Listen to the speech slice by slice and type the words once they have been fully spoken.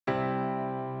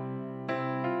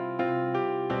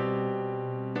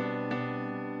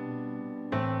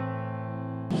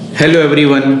Hello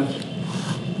everyone,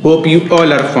 hope you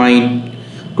all are fine.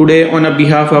 Today on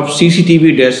behalf of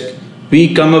CCTV desk,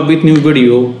 we come up with new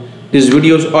video. This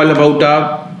video is all about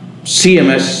our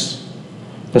CMS.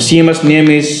 The CMS name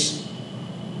is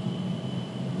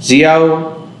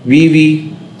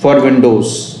XiaoVV for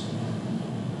Windows.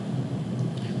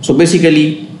 So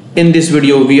basically in this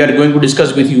video we are going to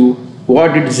discuss with you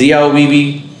what is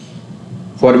XiaoVV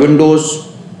for Windows,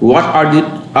 what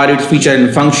are its features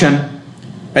and function,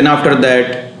 and after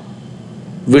that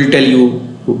we'll tell you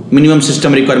minimum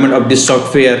system requirement of this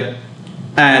software,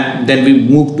 and then we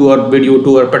move to our video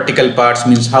to our practical parts,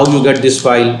 means how you get this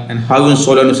file and how you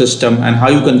install on your system and how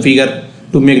you configure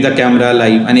to make the camera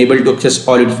live and able to access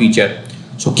all its feature.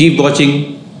 So keep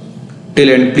watching till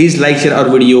end. Please like, share our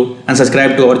video and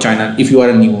subscribe to our channel if you are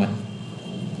a new one.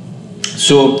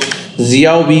 So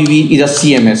XiaoVV is a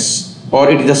CMS, or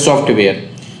it is a software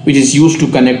which is used to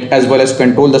connect as well as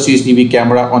control the CCTV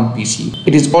camera on PC.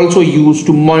 It is also used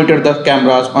to monitor the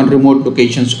cameras on remote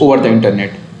locations over the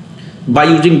internet. By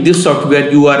using this software,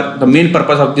 the main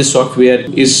purpose of this software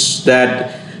is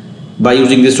that by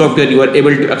using this software you are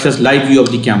able to access live view of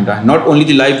the camera. Not only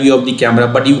the live view of the camera,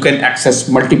 but you can access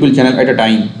multiple channels at a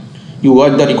time. You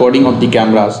watch the recording of the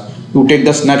cameras, you take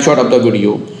the snapshot of the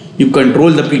video, you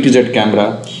control the PTZ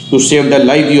camera, you save the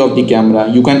live view of the camera,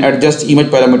 you can adjust image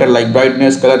parameter like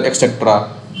brightness, color, etc.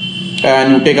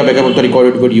 And you take a backup of the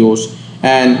recorded videos,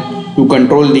 and you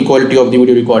control the quality of the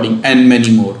video recording and many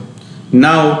more.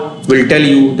 Now we'll tell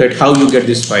you that how you get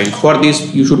this file. For this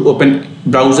you should open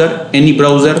browser, any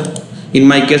browser. In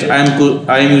my case I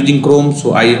am using Chrome,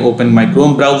 so I open my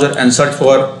Chrome browser and search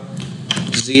for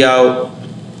XiaoVV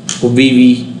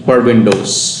for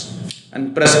Windows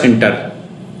and press enter.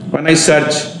 When I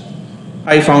search,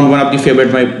 I found one of the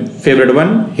my favorite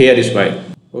one. Here is file.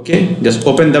 Okay, just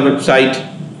open the website,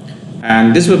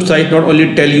 and this website not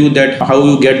only tell you that how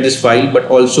you get this file, but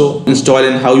also install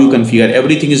and how you configure.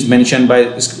 Everything is mentioned by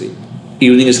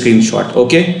using a screenshot.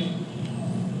 Okay,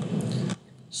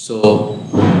 so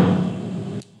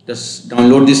just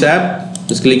download this app.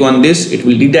 Just click on this. It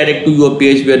will redirect to your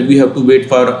page where we have to wait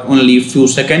for only a few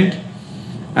seconds,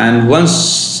 and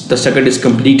once the second is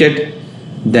completed,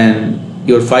 then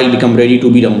your file become ready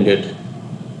to be downloaded.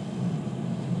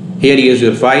 Here is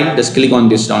your file. Just click on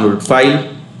this download file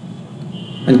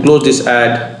and close this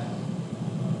ad,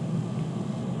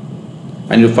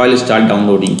 and your file start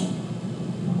downloading.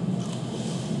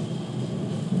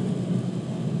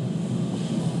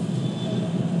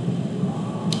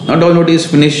 Now download is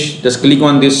finished. Just click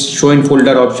on this show in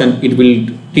folder option. It will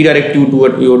redirect you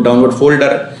to your download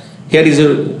folder. Here is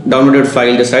a downloaded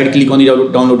file. Just right click on the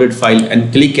downloaded file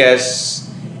and click as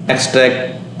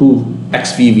extract to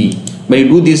XiaoVV. When you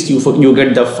do this, you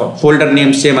get the folder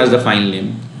name same as the file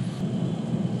name.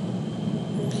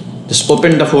 Just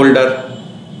open the folder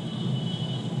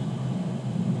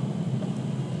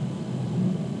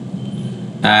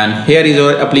and here is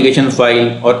your application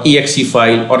file or exe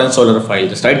file or installer file.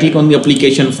 Just right click on the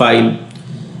application file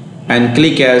and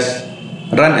click as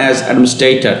run as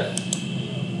administrator.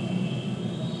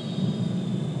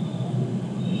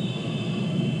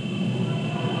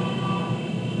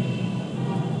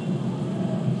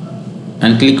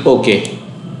 And click OK.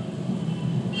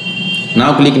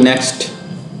 Now click next.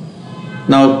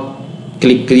 Now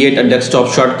click create a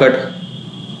desktop shortcut.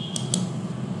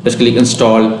 Just click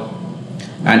install,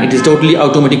 and it is totally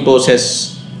automatic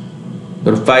process.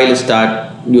 Your file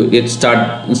start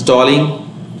installing.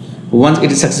 Once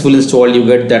it is successfully installed, you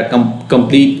get that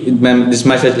complete this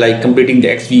message like completing the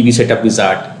XiaoVV setup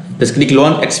wizard. Just click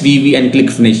launch XiaoVV and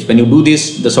click finish. When you do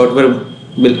this, the software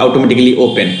will automatically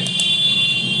open.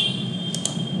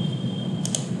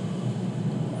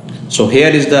 So here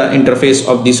is the interface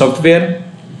of the software.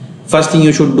 First thing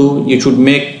you should do, you should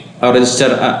make a register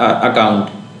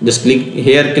account. Just click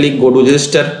here, go to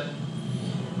register,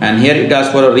 and here it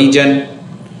asks for a region,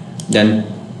 then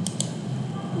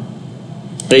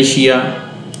Asia,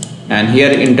 and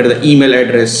here enter the email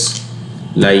address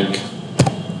like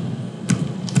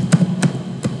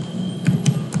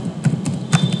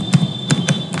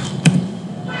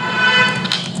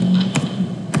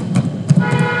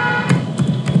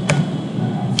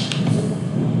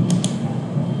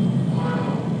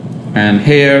and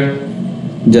here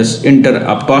just enter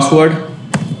a password,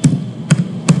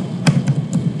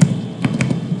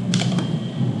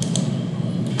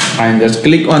 and just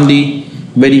click on the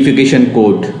verification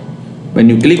code. When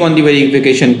you click on the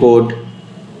verification code,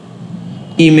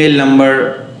 email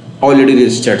number already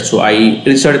registered, so I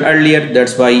registered earlier,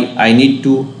 that's why I need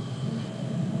to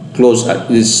close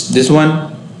this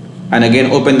one and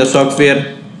again open the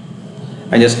software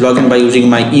and just log in by using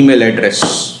my email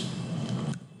address.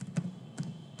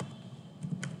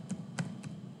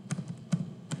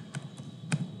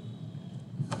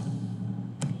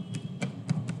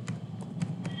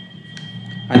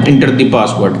 And enter the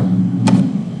password.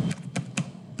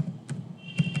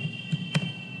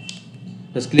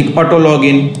 Just click auto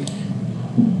login.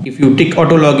 If you tick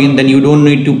auto login, then you don't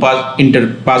need to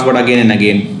enter password again and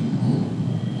again.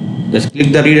 Just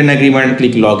click the read and agreement and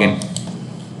click login.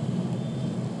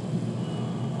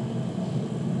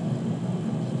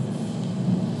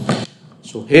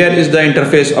 So here is the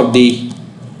interface of the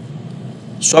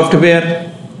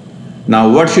software.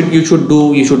 Now what you should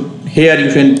do, here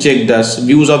you can check the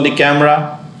views of the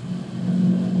camera,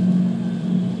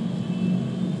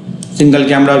 single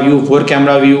camera view, 4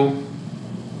 camera view,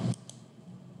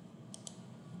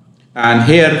 and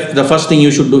here the first thing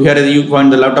you should do, here is you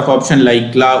find a lot of options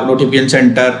like cloud, notification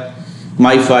center,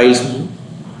 my files,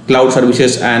 cloud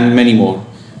services, and many more.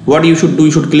 What you should do,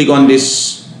 you should click on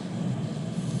this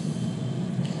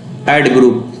add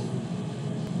group.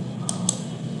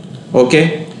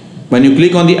 Okay, when you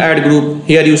click on the add group,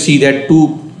 here you see that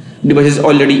 2 devices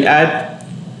already add,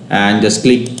 and just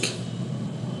click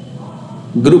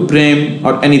group name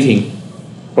or anything.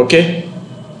 Okay,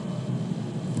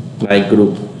 like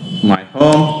group my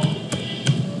home,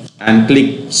 and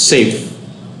click save.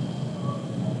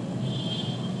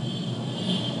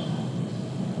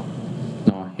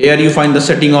 Now here you find the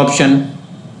setting option,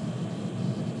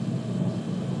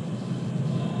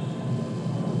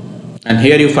 and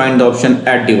here you find the option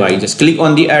add device. Just click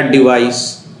on the add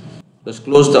device. Just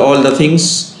close all the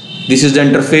things. This is the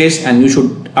interface, and you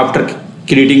should, after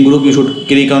creating group, you should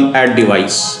click on add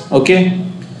device. Okay,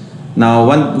 now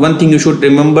one thing you should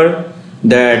remember,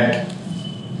 that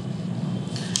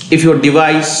if your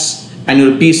device and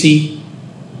your PC,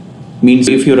 means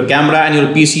if your camera and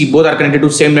your PC both are connected to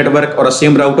same network or a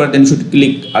same router, then you should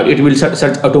click, it will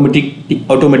search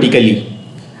automatically.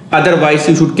 Otherwise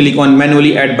you should click on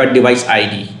manually add by device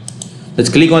ID. Let's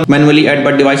click on manually add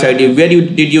by device ID. Where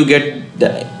did you get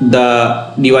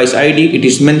the device ID? It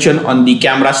is mentioned on the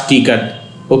camera sticker.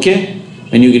 Okay,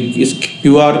 when you get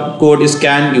QR code is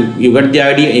scanned, you get the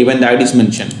ID, even the ID is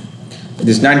mentioned.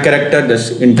 This 9 character,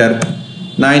 just enter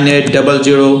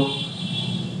 9800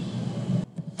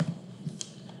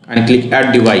 and click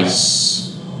add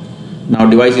device. Now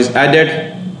device is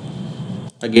added.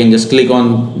 Again just click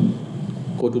on,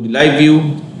 go to the live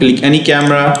view, click any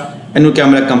camera, and your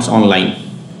camera comes online.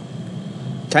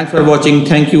 Thanks for watching.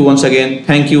 Thank you once again.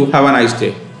 Thank you. Have a nice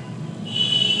day.